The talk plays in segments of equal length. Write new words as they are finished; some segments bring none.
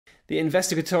The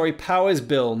Investigatory Powers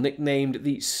Bill, nicknamed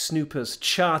the Snooper's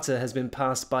Charter, has been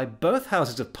passed by both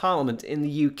Houses of Parliament in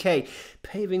the UK,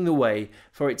 paving the way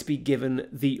for it to be given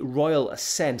the Royal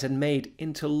Assent and made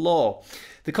into law.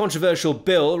 The controversial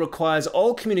bill requires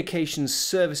all communications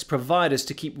service providers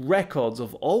to keep records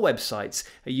of all websites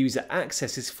a user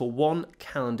accesses for 1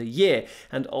 calendar year,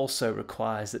 and also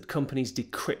requires that companies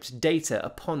decrypt data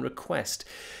upon request.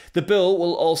 The bill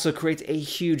will also create a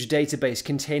huge database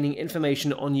containing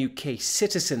information on UK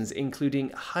citizens, including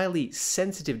highly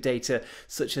sensitive data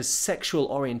such as sexual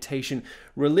orientation,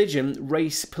 religion,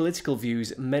 race, political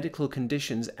views, medical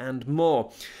conditions, and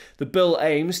more. The bill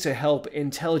aims to help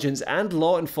intelligence and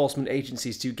law enforcement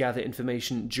agencies to gather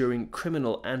information during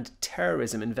criminal and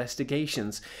terrorism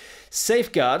investigations.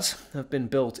 Safeguards have been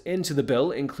built into the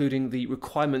bill, including the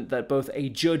requirement that both a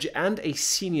judge and a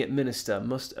senior minister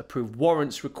must approve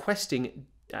warrants requesting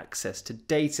access to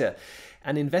data.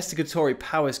 An Investigatory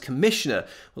Powers Commissioner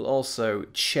will also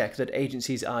check that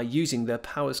agencies are using their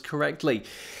powers correctly.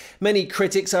 Many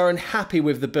critics are unhappy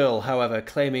with the bill, however,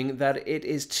 claiming that it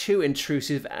is too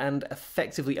intrusive and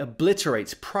effectively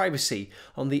obliterates privacy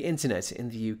on the internet in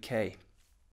the UK.